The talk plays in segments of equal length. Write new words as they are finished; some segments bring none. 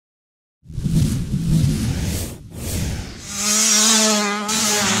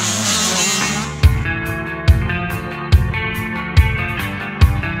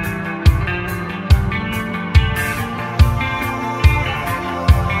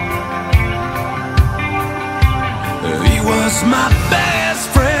was my best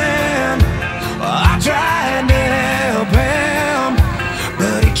friend. I tried to help him,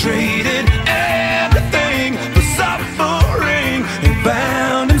 but he traded everything for suffering and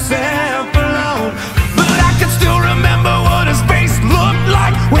found himself alone. But I can still remember what his face looked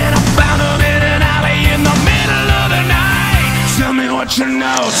like when I found him in an alley in the middle of the night. Tell me what you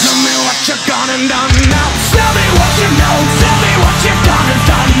know, tell me what you gone and done now. Tell me what you know, tell me what you gone and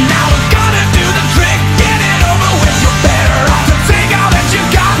done now. We're gonna do the trick, get it over with. You're better off to take all that you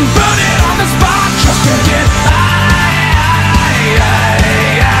got and put it on the spot just to get high.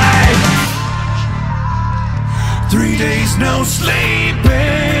 3 days no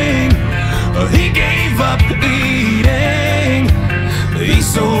sleeping, he gave up eating. He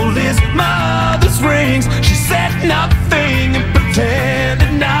sold his mother's rings. She said nothing and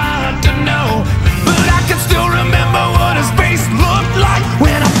pretended not to know. But I can still remember what his face looked like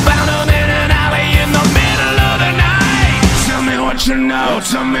when I found him in an alley in the middle of the night. Tell me what you know,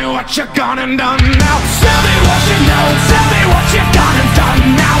 tell me what you gone and done now. Tell me what you know, tell me what you gone and done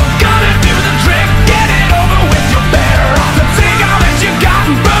now. We're gonna do the trick, get it over with. You're better off to take all that you got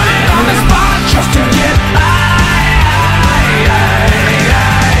and put it on the spot just to get high.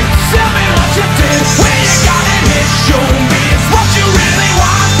 Tell me what you did, where you got it hit. Show me it's what you really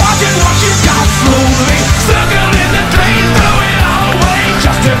want. Watching what you got slowly circle in the drain, throw it all away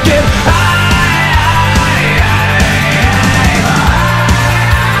just to get high.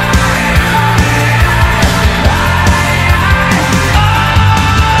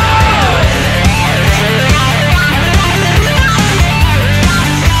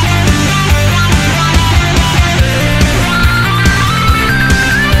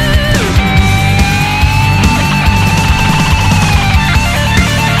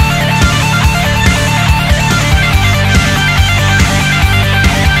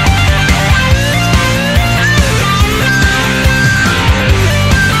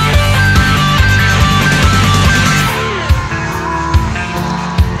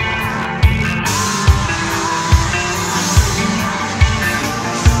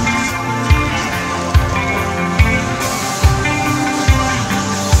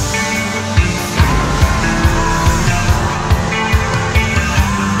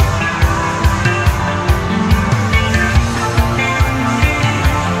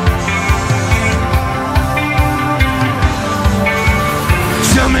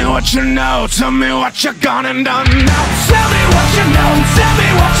 You know, tell me what you gone and done now. Tell me what you know, tell me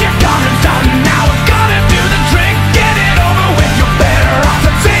what you gone and done now. We're gonna do the trick, get it over with. You're better off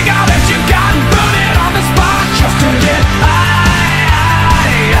to take all that you got and put it on the spot just to get high.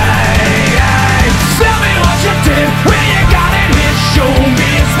 Tell me what you did, where you got it hit. Show me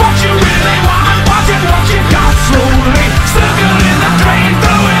it's what you really want. Watching what you got slowly circle in the drain,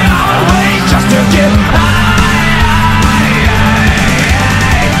 throw it all away just to get high.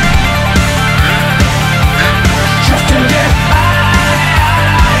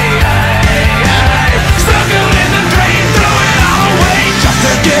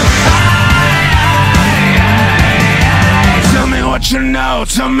 You know,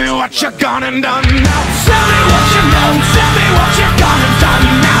 tell me what you gone and done now. Tell me what you know, tell me what you gone and done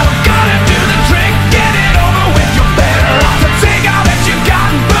now.